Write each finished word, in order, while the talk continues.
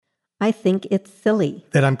I think it's silly.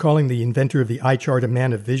 That I'm calling the inventor of the eye chart a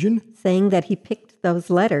man of vision? Saying that he picked those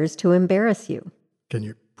letters to embarrass you. Can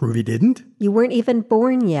you prove he didn't? You weren't even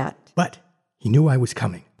born yet. But he knew I was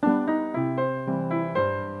coming.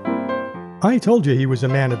 I told you he was a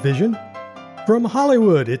man of vision. From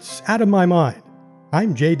Hollywood, it's Out of My Mind.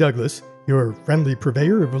 I'm Jay Douglas, your friendly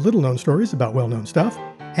purveyor of little-known stories about well-known stuff.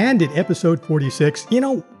 And in episode 46,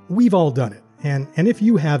 we've all done it. And if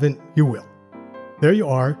you haven't, you will. There you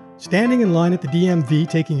are, standing in line at the DMV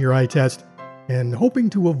taking your eye test, and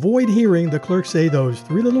hoping to avoid hearing the clerk say those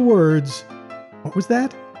three little words. What was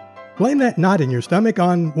that? Blame that knot in your stomach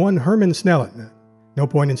on one Herman Snellen. No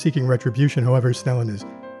point in seeking retribution, however, Snellen is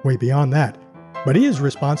way beyond that. But he is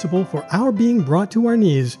responsible for our being brought to our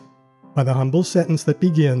knees by the humble sentence that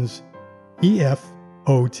begins,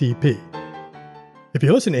 EFOTP. If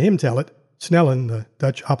you listen to him tell it, Snellen, the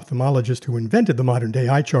Dutch ophthalmologist who invented the modern-day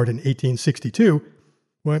eye chart in 1862,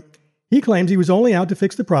 he claims he was only out to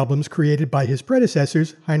fix the problems created by his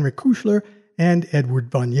predecessors, Heinrich Küchler and Edward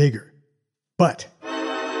von Jaeger. But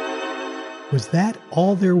was that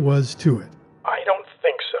all there was to it? I don't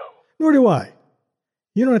think so. Nor do I.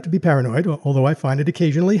 You don't have to be paranoid, although I find it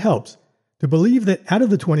occasionally helps, to believe that out of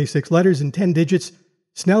the 26 letters and 10 digits,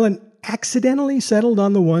 Snellen accidentally settled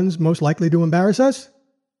on the ones most likely to embarrass us?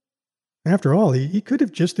 After all, he could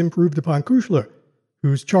have just improved upon Küchler,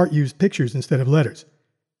 whose chart used pictures instead of letters.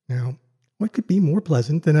 Now, what could be more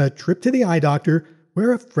pleasant than a trip to the eye doctor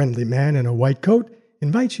where a friendly man in a white coat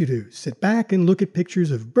invites you to sit back and look at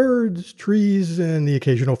pictures of birds, trees, and the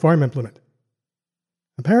occasional farm implement?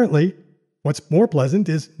 Apparently, what's more pleasant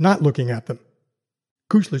is not looking at them.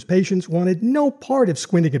 Küchler's patients wanted no part of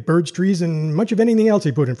squinting at birds, trees, and much of anything else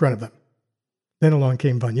he put in front of them. Then along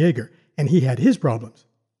came von Jaeger, and he had his problems.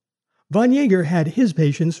 Von Jaeger had his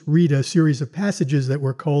patients read a series of passages that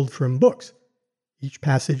were culled from books. Each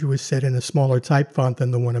passage was set in a smaller type font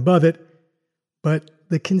than the one above it, but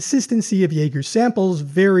the consistency of Jaeger's samples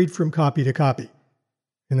varied from copy to copy,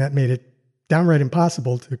 and that made it downright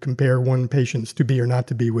impossible to compare one patient's to be or not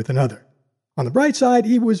to be with another. On the bright side,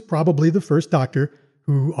 he was probably the first doctor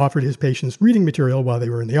who offered his patients reading material while they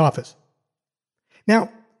were in the office.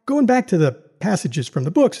 Now, going back to the passages from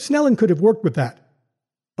the books, Snellen could have worked with that,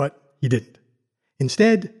 but he didn't.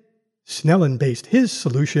 Instead, Snellen based his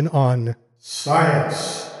solution on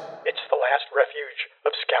science. It's the last refuge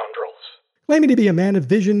of scoundrels. Claiming to be a man of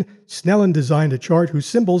vision, Snellen designed a chart whose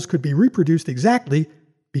symbols could be reproduced exactly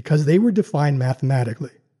because they were defined mathematically.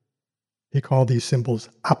 He called these symbols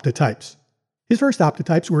optotypes. His first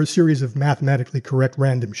optotypes were a series of mathematically correct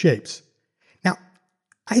random shapes. Now,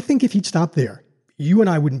 I think if he'd stopped there, you and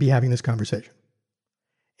I wouldn't be having this conversation.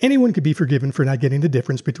 Anyone could be forgiven for not getting the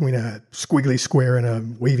difference between a squiggly square and a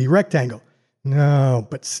wavy rectangle. No,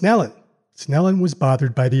 but Snellen was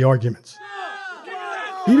bothered by the arguments.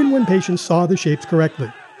 Even when patients saw the shapes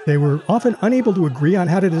correctly, they were often unable to agree on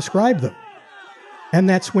how to describe them. And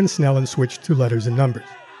that's when Snellen switched to letters and numbers,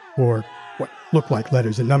 or what look like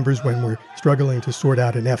letters and numbers when we're struggling to sort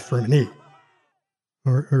out an F from an E.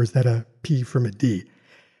 Or is that a P from a D?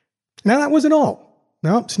 Now, that wasn't all.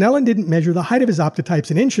 No, Snellen didn't measure the height of his optotypes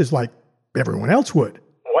in inches like everyone else would.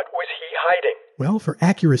 What was he hiding? Well, for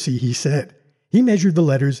accuracy, he said, he measured the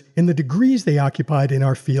letters in the degrees they occupied in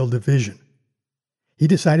our field of vision. He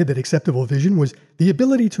decided that acceptable vision was the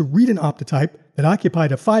ability to read an optotype that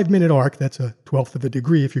occupied a 5-minute arc, that's a 1/12 of a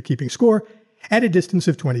degree if you're keeping score, at a distance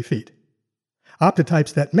of 20 feet.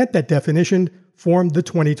 Optotypes that met that definition formed the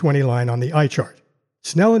 20/20 line on the eye chart.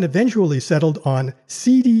 Snellen eventually settled on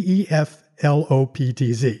CDEF-LOPTZ.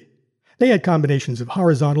 They had combinations of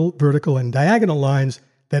horizontal, vertical, and diagonal lines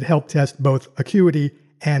that helped test both acuity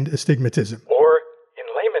and astigmatism. Or, in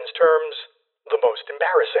layman's terms, the most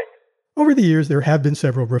embarrassing. Over the years, there have been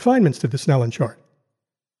several refinements to the Snellen chart.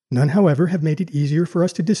 None, however, have made it easier for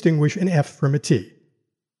us to distinguish an F from a T,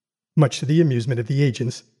 much to the amusement of the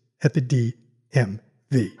agents at the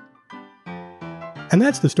DMV. And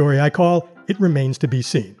that's the story I call It Remains to Be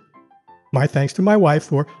Seen. My thanks to my wife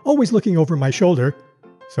for always looking over my shoulder,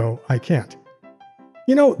 so I can't.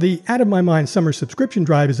 The Out of My Mind summer subscription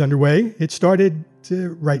drive is underway. It started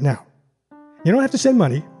right now. You don't have to send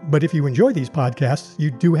money, but if you enjoy these podcasts,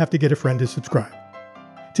 you do have to get a friend to subscribe.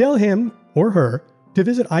 Tell him or her to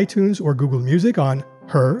visit iTunes or Google Music on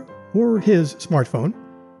her or his smartphone,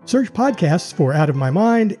 search podcasts for Out of My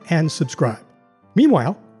Mind, and subscribe.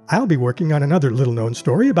 Meanwhile, I'll be working on another little-known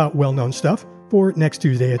story about well-known stuff for next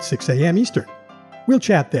Tuesday at 6 a.m. Eastern. We'll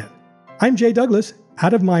chat then. I'm Jay Douglas.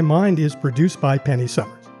 Out of My Mind is produced by Penny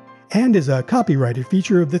Summers and is a copyrighted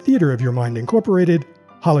feature of the Theater of Your Mind Incorporated,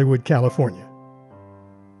 Hollywood, California.